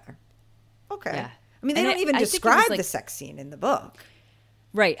slept together. Okay. Yeah. I mean, they don't even describe the sex scene in the book.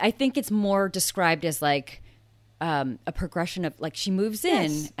 Right. I think it's more described as like a progression of like she moves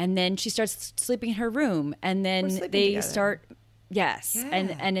in and then she starts sleeping in her room and then they together. Start. Yes.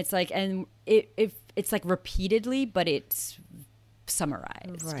 Yeah. And it's like, and it's like repeatedly, but it's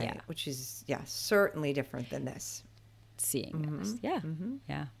summarized. Right. Yeah. Which is, certainly different than this. Seeing this. Yeah. Mm-hmm.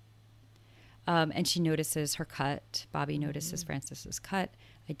 Yeah. And she notices her cut. Bobby notices Frances's cut.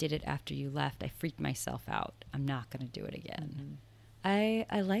 I did it after you left. I freaked myself out. I'm not going to do it again. I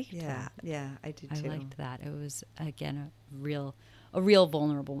liked that. Yeah, I did too. I liked that. It was, again, a real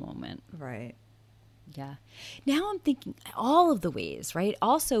vulnerable moment. Right. Yeah. Now I'm thinking all of the ways, right?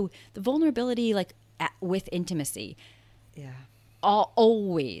 Also the vulnerability, like with intimacy. Yeah.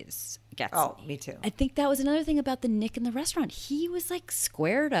 Always gets me too. I think that was another thing about the Nick in the restaurant. He was like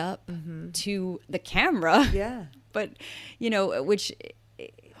squared up to the camera. Yeah. But,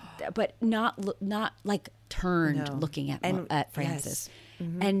 but not like turned looking at Frances. Yes.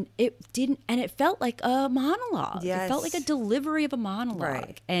 And it felt like a monologue. Yes. It felt like a delivery of a monologue.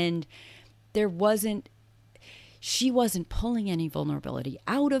 Right. And she wasn't pulling any vulnerability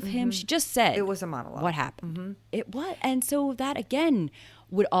out of him. She just said it was a monologue. What happened? It was. And so that again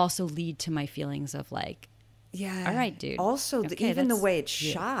would also lead to my feelings of like, yeah, all right, dude. Also, even the way it's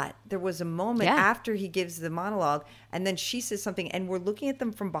shot, there was a moment after he gives the monologue and then she says something and we're looking at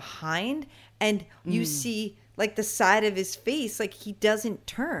them from behind and you see like the side of his face, like he doesn't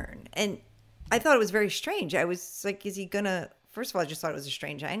turn. And I thought it was very strange. I was like, is he gonna, first of all, I just thought it was a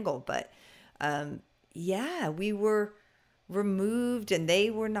strange angle, but we were removed and they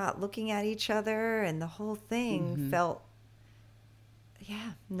were not looking at each other and the whole thing felt,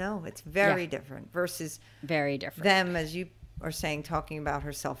 it's very different versus very different. Them, as you are saying, talking about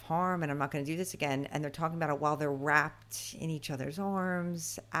her self-harm and I'm not going to do this again. And they're talking about it while they're wrapped in each other's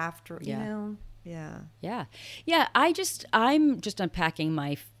arms after, you know? Yeah. Yeah. Yeah. I'm just unpacking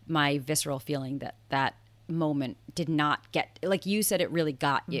my visceral feeling that moment did not get, like you said, it really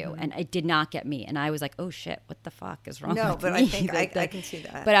got you and it did not get me. And I was like, oh shit, what the fuck is wrong with me? I think I can see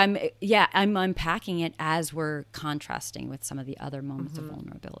that. But I'm unpacking it as we're contrasting with some of the other moments of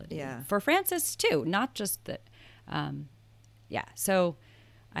vulnerability. Yeah. For Frances too, not just that. So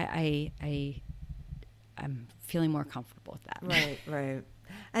I'm feeling more comfortable with that. Right.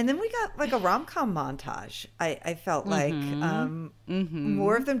 And then we got like a rom-com montage. I felt like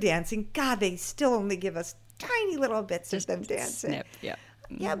more of them dancing. God, they still only give us tiny little bits just of them dancing. Snip, yeah.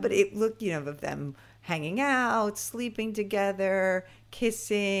 Yeah, but it looked, of them hanging out, sleeping together,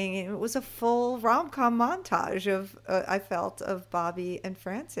 kissing. It was a full rom-com montage of, I felt, of Bobby and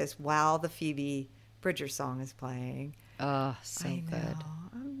Frances while the Phoebe Bridgers song is playing. Oh, so good.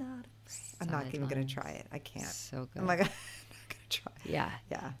 I'm not even going to try it. I can't. So good. I'm like, I'm not going to try. Yeah.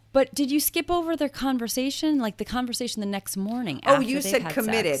 Yeah. But did you skip over their conversation? Like the conversation the next morning? Oh, you said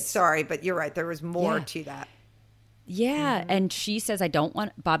committed. Sex. Sorry, but you're right. There was more to that. Yeah. And she says,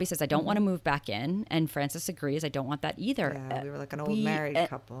 Bobby says, I don't want to move back in. And Frances agrees, I don't want that either. Yeah, we were like an old married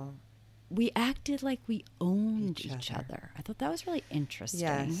couple. We acted like we owned each other. I thought that was really interesting.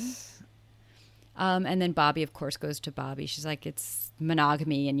 Yes. And then Bobby, of course, goes to Bobby. She's like, it's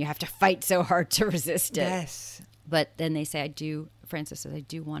monogamy and you have to fight so hard to resist it. Yes. But then they say, Frances says, I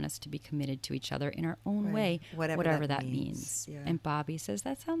do want us to be committed to each other in our own way, whatever that means. Yeah. And Bobby says,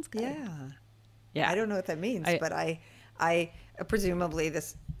 that sounds good. Yeah. I don't know what that means, but I presumably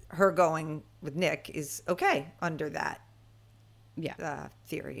her going with Nick is okay under that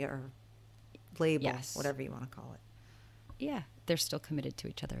theory or label, whatever you want to call it. Yeah. They're still committed to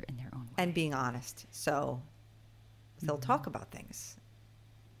each other in their own way. And being honest. So they'll talk about things.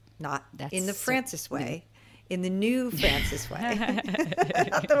 Not in the Frances way. In the new Frances way.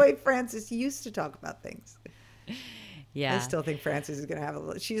 Not the way Frances used to talk about things. Yeah. I still think Frances is going to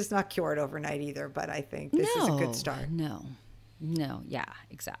have she's not cured overnight either, but I think this is a good start. No. Yeah,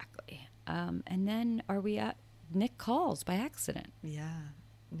 exactly. And then are we at Nick calls by accident? Yeah.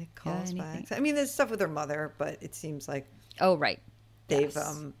 Nick calls by accident. I mean, there's stuff with her mother, but it seems like. Oh, right. They've.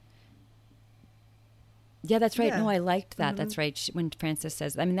 Yeah, that's right. Yeah. No, I liked that. That's right. When Frances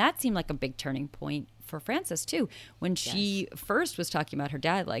says, I mean, that seemed like a big turning point for Frances too. When she first was talking about her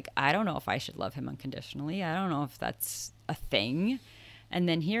dad, like, I don't know if I should love him unconditionally. I don't know if that's a thing. And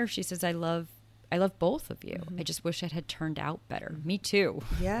then here she says, I love I love both of you. I just wish it had turned out better. Me too.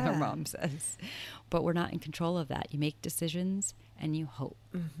 Yeah. Her mom says. But we're not in control of that. You make decisions and you hope.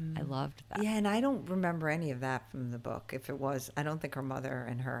 I loved that. Yeah, and I don't remember any of that from the book. If it was, I don't think her mother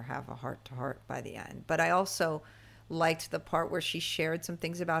and her have a heart-to-heart by the end. But I also liked the part where she shared some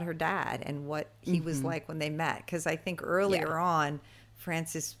things about her dad and what he was like when they met. Because I think earlier on,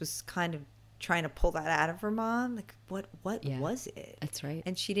 Frances was kind of trying to pull that out of her mom. Like, what was it? That's right.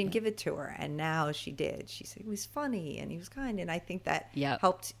 And she didn't give it to her. And now she did. She said he was funny and he was kind. And I think that Yep.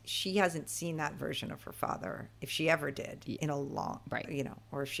 helped. She hasn't seen that version of her father, if she ever did, in a long, Right. you know,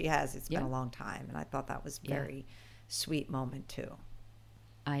 or if she has, it's been Yeah. a long time. And I thought that was very sweet moment too.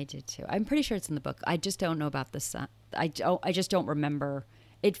 I did too. I'm pretty sure it's in the book. I just don't know about the son. I just don't remember.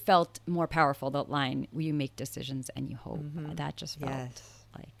 It felt more powerful, that line, where you make decisions and you hope. That just felt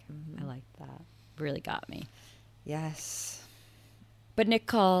like, I liked that. Really got me. Yes. But Nick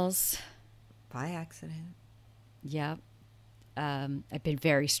calls. By accident. Yeah. I've been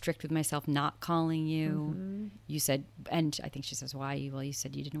very strict with myself not calling you. You said, and I think she says, why? Well, you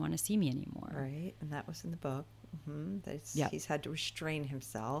said you didn't want to see me anymore. Right. And that was in the book. Yeah. He's had to restrain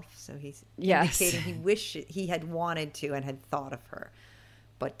himself. So he's Yes. indicating he wished he had wanted to and had thought of her,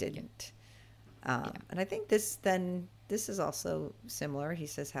 but didn't. And I think this is also similar. He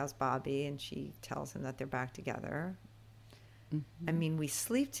says, how's Bobby? And she tells him that they're back together. I mean, we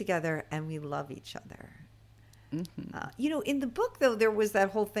sleep together and we love each other. You know, in the book, though, there was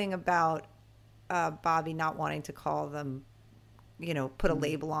that whole thing about Bobby not wanting to call them, you know, put a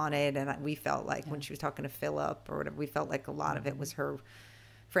label on it. And we felt like when she was talking to Philip or whatever, we felt like a lot of it was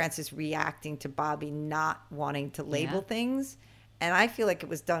Frances reacting to Bobby not wanting to label things. And I feel like it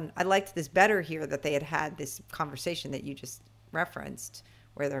was done. I liked this better here, that they had this conversation that you just referenced,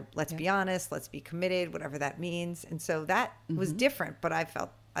 where they're, let's be honest, let's be committed, whatever that means. And so that was different, but I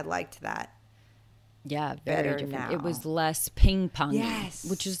felt I liked that. Yeah, Better very different. now. It was less ping pong. Yes.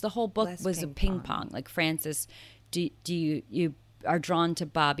 Which is the whole book, Less was a ping ping pong. pong. Like, Frances, do you are drawn to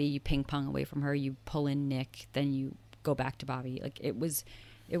Bobby, you ping pong away from her, you pull in Nick, then you go back to Bobby. Like, it was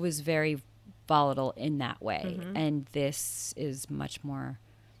very volatile in that way. And this is much more,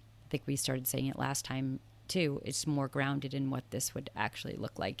 I think we started saying it last time too, it's more grounded in what this would actually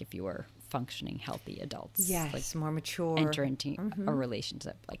look like if you were functioning healthy adults. Yes, like, more mature. enter into a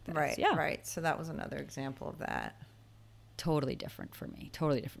relationship like this. Right, Yeah. right. So that was another example of that. Totally different for me.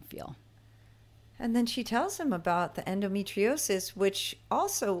 Totally different feel. And then she tells him about the endometriosis, which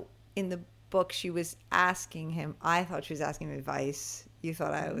also in the book she was asking him. I thought she was asking him advice. You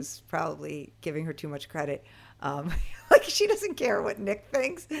thought I was probably giving her too much credit. Like, she doesn't care what Nick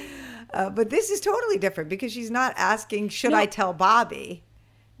thinks. But this is totally different because she's not asking, should I tell Bobby?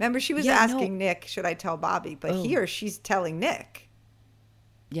 Remember, she was asking Nick, should I tell Bobby? But here she's telling Nick.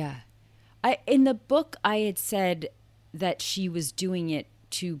 Yeah. In the book, I had said that she was doing it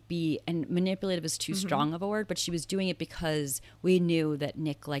to be, and manipulative is too strong of a word, but she was doing it because we knew that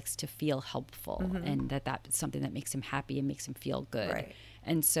Nick likes to feel helpful and that's something that makes him happy and makes him feel good. Right.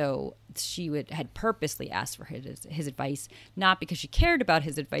 And so she had purposely asked for his advice, not because she cared about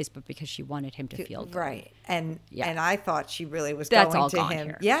his advice, but because she wanted him to feel good. Right. And Yeah. I thought she really was That's going all to gone him.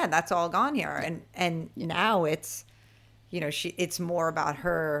 here. Yeah, that's all gone here. And now it's, you know, it's more about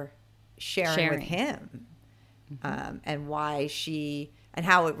her sharing. With him. And why and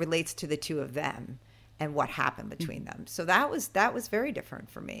how it relates to the two of them and what happened between them. So that was very different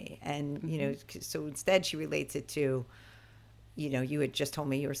for me. And, you know, so instead she relates it to, you know, you had just told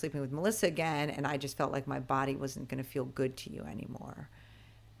me you were sleeping with Melissa again, and I just felt like my body wasn't going to feel good to you anymore,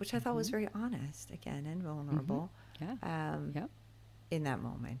 which I thought was very honest, again, and vulnerable. In that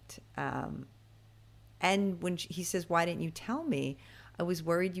moment. And when he says, why didn't you tell me? I was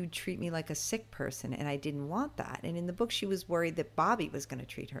worried you'd treat me like a sick person, and I didn't want that. And in the book, she was worried that Bobby was going to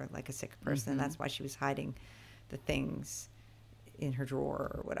treat her like a sick person, and that's why she was hiding the things in her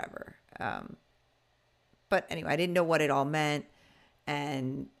drawer or whatever. But anyway, I didn't know what it all meant,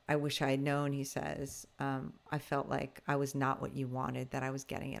 and I wish I had known, he says. I felt like I was not what you wanted, that I was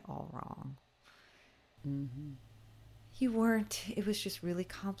getting it all wrong. You weren't. It was just really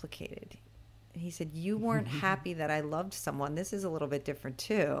complicated. He said, you weren't happy that I loved someone. This is a little bit different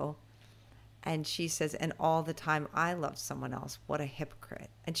too. And she says, and all the time I loved someone else. What a hypocrite.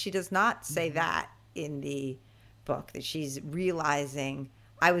 And she does not say that in the book, that she's realizing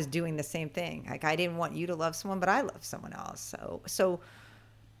I was doing the same thing. Like, I didn't want you to love someone, but I love someone else. So,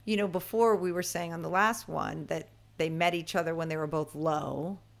 you know, before we were saying on the last one that they met each other when they were both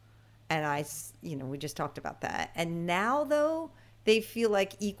low. And we just talked about that. And now, though, they feel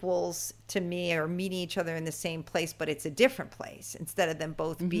like equals to me, or meeting each other in the same place, but it's a different place. Instead of them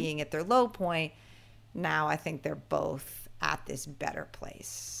both being at their low point, now I think they're both at this better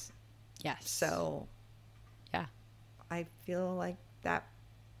place. Yes. So yeah. I feel like that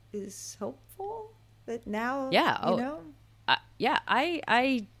is hopeful that now, Yeah. you know? Yeah,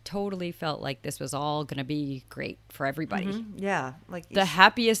 I totally felt like this was all going to be great for everybody. Yeah. Like The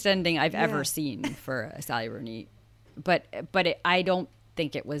happiest ending I've ever seen for Sally Rooney. But I don't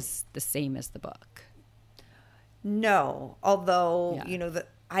think it was the same as the book. No, although, Yeah. you know,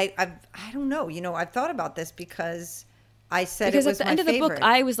 I don't know, you know, I've thought about this because I said Because it was at the my end of the book, favorite.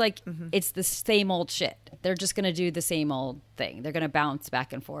 I was like, it's the same old shit. They're just going to do the same old thing. They're going to bounce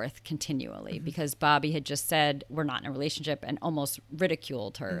back and forth continually because Bobby had just said, we're not in a relationship, and almost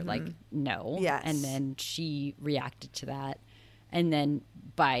ridiculed her, like, no. Yes. And then she reacted to that. And then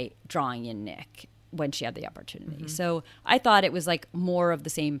by drawing in Nick when she had the opportunity. So I thought it was like more of the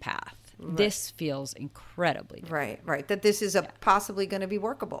same path. This feels incredibly different. Right. That this is possibly going to be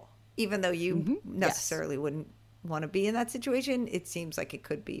workable, even though you necessarily Yes. wouldn't want to be in that situation. It seems like it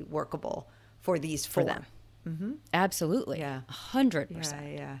could be workable for these four. For them. Absolutely. Yeah.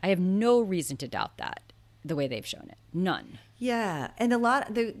 100%. Yeah. I have no reason to doubt that the way they've shown it. None. Yeah, and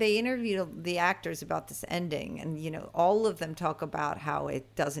they interviewed the actors about this ending, and you know, all of them talk about how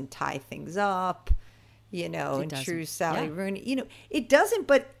it doesn't tie things up, you know, It in doesn't. true Sally Yeah. Rooney. You know, it doesn't,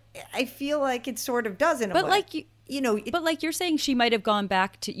 but I feel like it sort of does in a But way. like you know, But like you're saying, she might have gone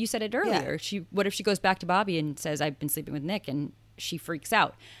back to, you said it earlier. What if she goes back to Bobby and says, I've been sleeping with Nick, and she freaks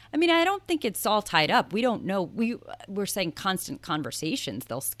out? I mean, I don't think it's all tied up. We don't know. We're saying constant conversations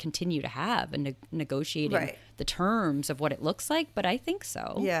they'll continue to have and negotiating Right. the terms of what it looks like. But I think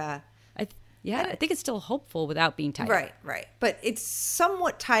so. yeah. I think it's still hopeful without being tied up. Right. But it's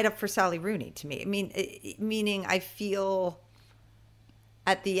somewhat tied up for Sally Rooney to me. I mean, meaning I feel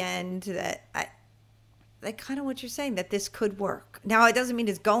at the end that like kind of what you're saying, that this could work. Now, it doesn't mean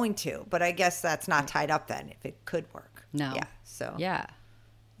it's going to, but I guess that's not tied up then if it could work. No. Yeah. So. Yeah.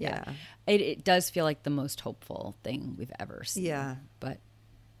 Yeah. It does feel like the most hopeful thing we've ever seen. Yeah.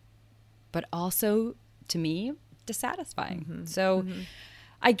 But also, to me, dissatisfying. Mm-hmm. So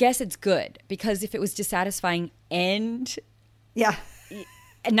I guess it's good, because if it was dissatisfying and Yeah.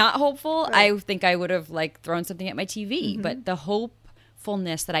 not hopeful, Right. I think I would have like thrown something at my TV. But the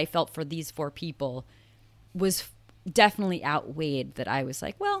hopefulness that I felt for these four people was definitely outweighed, that I was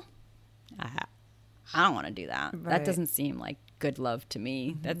like, well, I don't want to do that. Right. That doesn't seem like good love to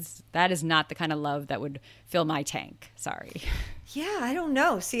me. That is not the kind of love that would fill my tank. Sorry. Yeah, I don't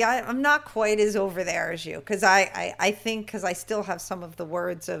know. See, I'm not quite as over there as you, because I think, because I still have some of the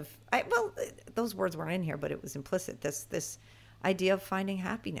words of, those words weren't in here, but it was implicit. This idea of finding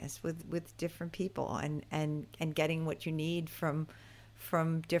happiness with different people and getting what you need from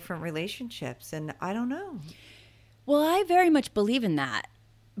different relationships. And I don't know. Well, I very much believe in that,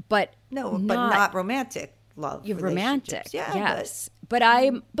 but No, but not romantic love. You're romantic, relationships. Yeah, yes. But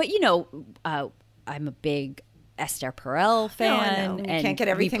I'm a big Esther Perel fan. I know. You and can't get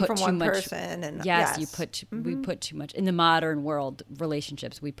we everything put from too one much- person, and yes, yes. we put too much in the modern world.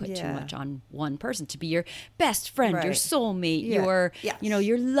 Relationships, we put too Yeah. much on one person to be your best friend, your Right. soulmate, Yeah. your Yes.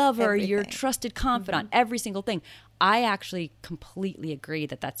 your lover, your Everything. trusted confidant, every single thing. I actually completely agree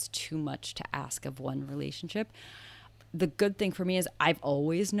that that's too much to ask of one relationship. The good thing for me is I've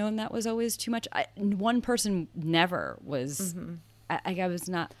always known that was always too much. One person never was. I was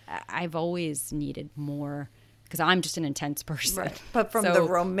not. I've always needed more, because I'm just an intense person. Right. But from So, the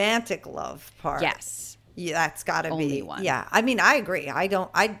romantic love part, yes, yeah, that's got to be Only one. Yeah, I mean, I agree.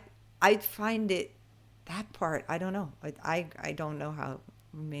 I find it, that part. I don't know. I don't know how.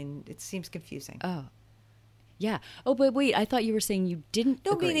 I mean, it seems confusing. Oh, yeah. Oh, but wait, I thought you were saying you didn't.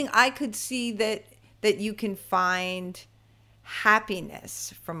 No, agree. meaning I could see that you can find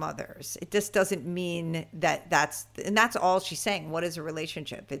happiness from others. It just doesn't mean that's all she's saying. What is a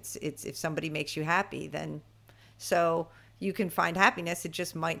relationship? It's if somebody makes you happy, then so you can find happiness. It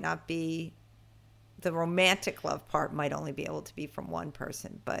just might not be, the romantic love part might only be able to be from one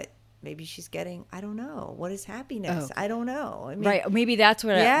person, but maybe she's getting, I don't know, what is happiness? Oh. I don't know. I mean, Right. Maybe that's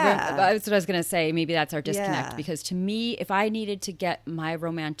what Yeah. that's what I was going to say. Maybe that's our disconnect. Yeah. Because to me, if I needed to get my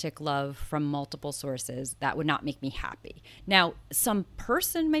romantic love from multiple sources, that would not make me happy. Now, some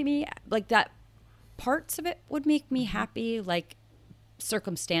person maybe like that, parts of it would make me happy, like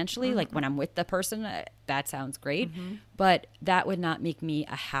circumstantially, like when I'm with the person, that sounds great. But that would not make me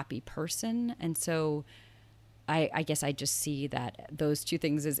a happy person. And so I guess I just see that those two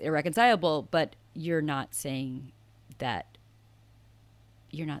things is irreconcilable, but you're not saying that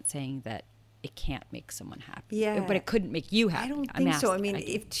it can't make someone happy. Yeah. But it couldn't make you happy. I don't I'm think so. I asking. mean,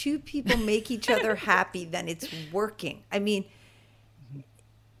 if two people make each other happy, then it's working. I mean,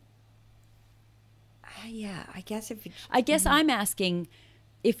 yeah, I guess if it, I guess I'm asking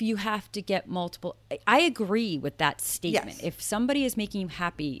if you have to get multiple. I agree with that statement. Yes. If somebody is making you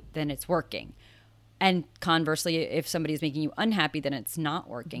happy, then it's working. And conversely, if somebody is making you unhappy, then it's not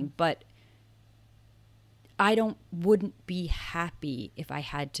working. But I wouldn't be happy if I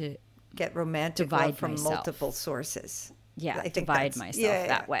had to get romantic divide love from myself. multiple sources. Yeah, I think divide that's- myself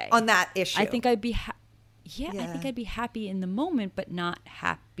that way. On that issue. I think I'd be I Yeah. think I'd be happy in the moment, but not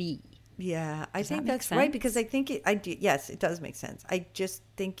happy. Yeah, I Does that think make that's right sense? because I think I do. Yes, it does make sense. I just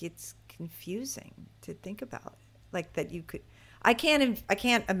think it's confusing to think about, like that you could. I can't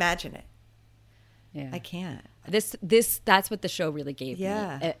imagine it. Yeah, I can't. That's what the show really gave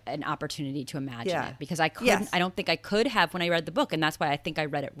Yeah. me an opportunity to imagine Yeah. it, because I couldn't. Yes. I don't think I could have when I read the book, and that's why I think I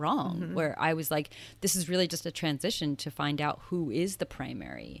read it wrong. Mm-hmm. Where I was like, this is really just a transition to find out who is the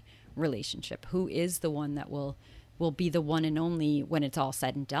primary relationship, who is the one that will be the one and only when it's all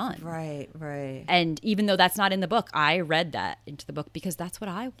said and done. Right, right. And even though that's not in the book, I read that into the book because that's what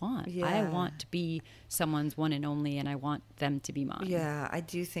I want. I Yeah. want to be someone's one and only, and I want them to be mine. Yeah, I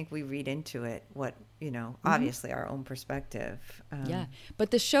do think we read into it what obviously our own perspective. Yeah, but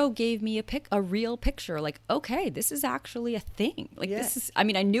the show gave me a real picture. Like, okay, this is actually a thing. Like, Yeah. this is. I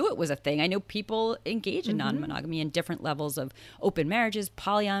mean, I knew it was a thing. I know people engage in non-monogamy and different levels of open marriages,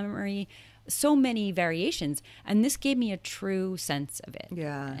 polyamory, so many variations, and this gave me a true sense of it.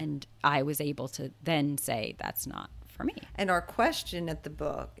 Yeah. And I was able to then say that's not for me. And our question at the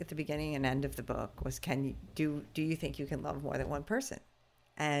beginning and end of the book was, do you think you can love more than one person?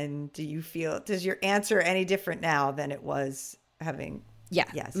 And does your answer any different now than it was having? Yeah.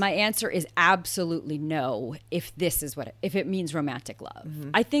 Yes. My answer is absolutely no. If if it means romantic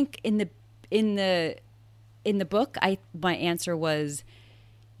love, I think in the book, my answer was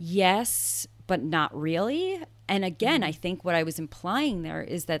yes, but not really. And again, I think what I was implying there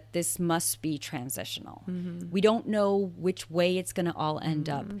is that this must be transitional. We don't know which way it's going to all end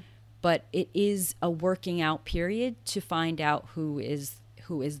up, but it is a working out period to find out who is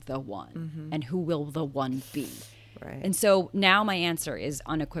the one and who will the one be. Right. And so now my answer is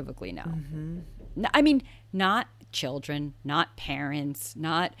unequivocally no. I mean, not children, not parents,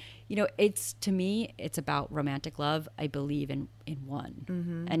 not, to me, it's about romantic love. I believe in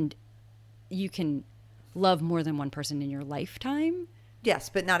one. And you can love more than one person in your lifetime. Yes,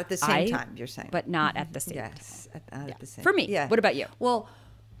 but not at the same time, you're saying. But not at the same time. Yes, at the same. For me. Yeah. What about you? Well,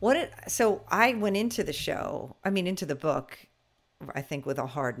 so I went into the book, I think with a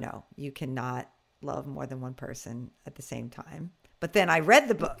hard no. You cannot love more than one person at the same time. But then I read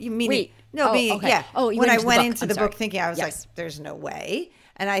the book. Okay. Yeah. Oh, you when I went went into into the the book. book thinking, I was Yes. like, there's no way.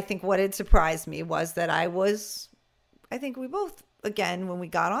 And I think what had surprised me was that I think we both, again, when we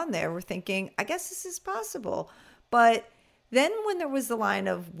got on there, were thinking, I guess this is possible. But then when there was the line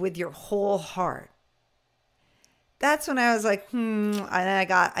of with your whole heart, that's when I was like, and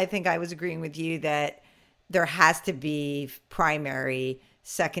I think I was agreeing with you that there has to be primary,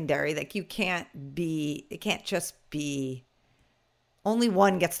 secondary. Like it can't just be only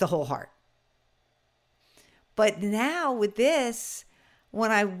one gets the whole heart. But now with this,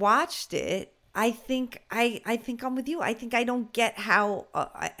 when I watched it, I think I'm with you. I think I don't get how,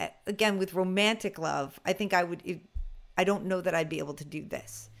 again, with romantic love, I think I don't know that I'd be able to do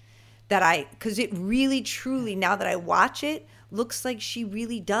this. Because it really, truly, now that I watch it, looks like she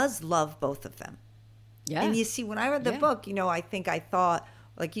really does love both of them. Yeah. And you see, when I read the book, I think I thought,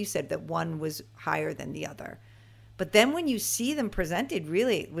 like you said, that one was higher than the other. But then when you see them presented,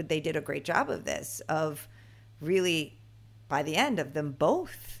 really, they did a great job of this, of really, by the end of them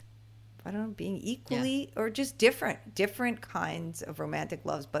both, I don't know, being equally or just different kinds of romantic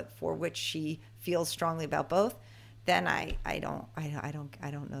loves, but for which she feels strongly about both. Then I don't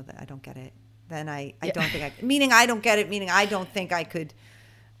know that I don't get it. Then I don't think meaning I don't get it, meaning I don't think I could,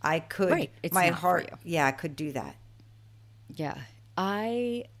 Right. It's my not for heart, you. yeah, I could do that. Yeah.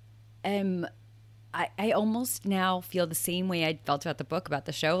 I almost now feel the same way I felt about the book, about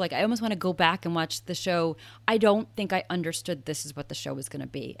the show. Like I almost want to go back and watch the show. I don't think I understood this is what the show was going to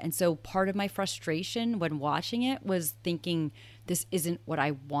be. And so part of my frustration when watching it was thinking this isn't what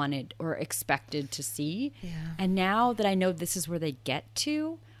I wanted or expected to see. Yeah. And now that I know this is where they get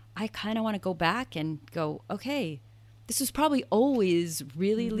to, I kind of want to go back and go, okay, this was probably always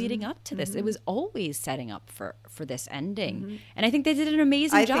really leading up to this. It was always setting up for this ending. And I think they did an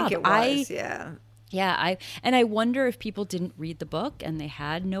amazing job. I think it was, yeah. Yeah, I wonder if people didn't read the book and they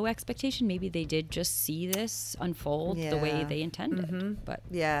had no expectation. Maybe they did just see this unfold the way Yeah. they intended. But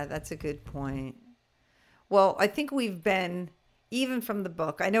Yeah, that's a good point. Well, I think we've been, even from the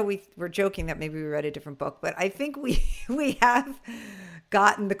book, I know we're joking that maybe we read a different book, but I think we we have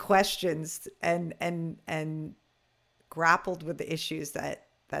gotten the questions and grappled with the issues that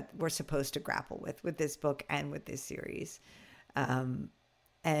we're supposed to grapple with this book and with this series.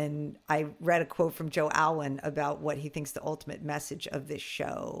 And I read a quote from Joe Alwyn about what he thinks the ultimate message of this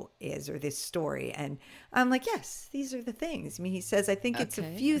show is, or this story. And I'm like, yes, these are the things. I mean, he says, I think it's a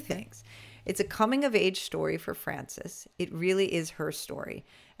few things. It's a coming of age story for Frances. It really is her story.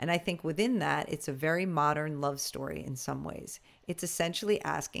 And I think within that, it's a very modern love story in some ways. It's essentially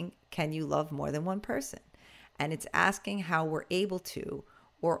asking, can you love more than one person? And it's asking how we're able to,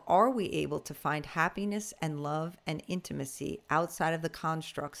 or are we able to find happiness and love and intimacy outside of the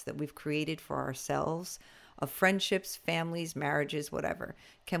constructs that we've created for ourselves of friendships, families, marriages, whatever?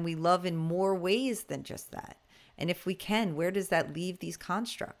 Can we love in more ways than just that? And if we can, where does that leave these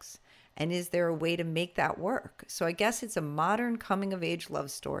constructs? And is there a way to make that work? So I guess it's a modern coming of age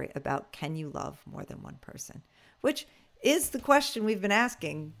love story about, can you love more than one person? Which is the question we've been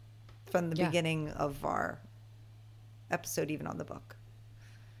asking from the beginning of our episode, even on the book.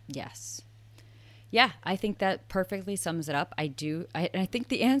 yes. Yeah, I think that perfectly sums it up. I think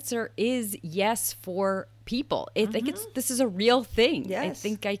the answer is yes for people. I think this is a real thing. Yes. I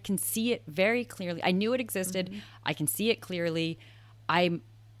think I can see it very clearly. I knew it existed. I can see it clearly. I'm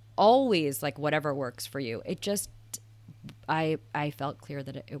always like, whatever works for you. It just, I felt clear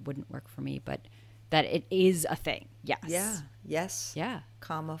that it wouldn't work for me, but that it is a thing. Yes. Yeah. Yes. Yeah.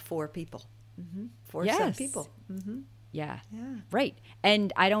 Comma, for people. For Yes. some people. Yeah. Yeah. Right.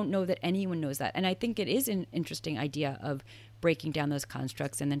 And I don't know that anyone knows that. And I think it is an interesting idea of breaking down those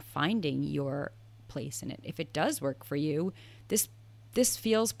constructs and then finding your place in it. If it does work for you, this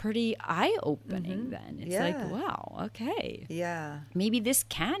feels pretty eye-opening then. It's like, wow, okay. Yeah. Maybe this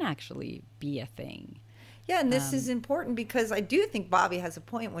can actually be a thing. Yeah, and this is important because I do think Bobby has a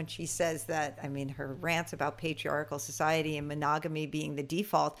point when she says that, I mean, her rants about patriarchal society and monogamy being the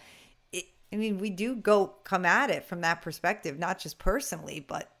default. We do come at it from that perspective, not just personally,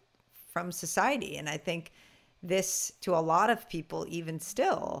 but from society. And I think this, to a lot of people, even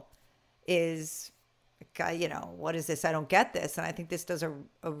still, is, what is this? I don't get this. And I think this does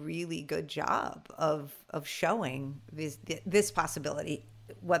a really good job of showing this possibility,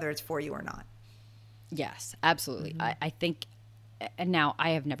 whether it's for you or not. Yes, absolutely. I think, and now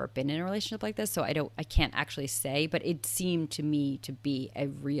I have never been in a relationship like this, so I can't actually say, but it seemed to me to be a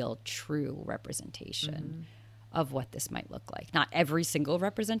real, true representation of what this might look like. Not every single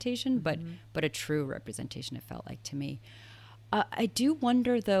representation, but a true representation, it felt like to me. I do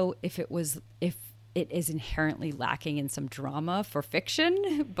wonder, though, if it is inherently lacking in some drama for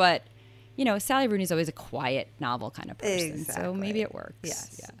fiction, but Sally Rooney's always a quiet novel kind of person, Exactly. so maybe it works.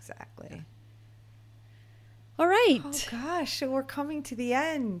 Yes, Yeah. exactly. Yeah. All right. Oh gosh, so we're coming to the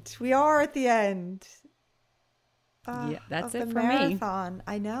end. We are at the end. Yeah, that's of it the for me. marathon.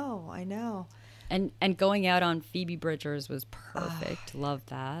 I know. And going out on Phoebe Bridgers was perfect. Love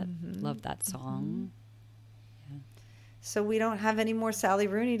that. Love that song. So we don't have any more Sally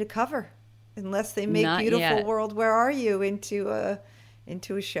Rooney to cover, unless they make Not Beautiful yet. World, Where Are You into a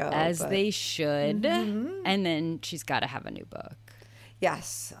show. As but they should. And then she's got to have a new book.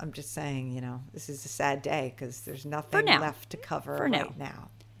 yes, I'm just saying, this is a sad day because there's nothing now. left to cover For right now.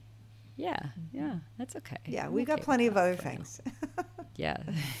 Yeah. Yeah. That's okay. Yeah, I'm we've got okay plenty with of that other for now. things. Yeah.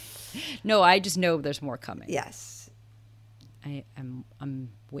 No, I just know there's more coming. Yes. I'm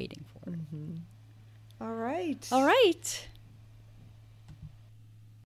waiting for it. All right. All right.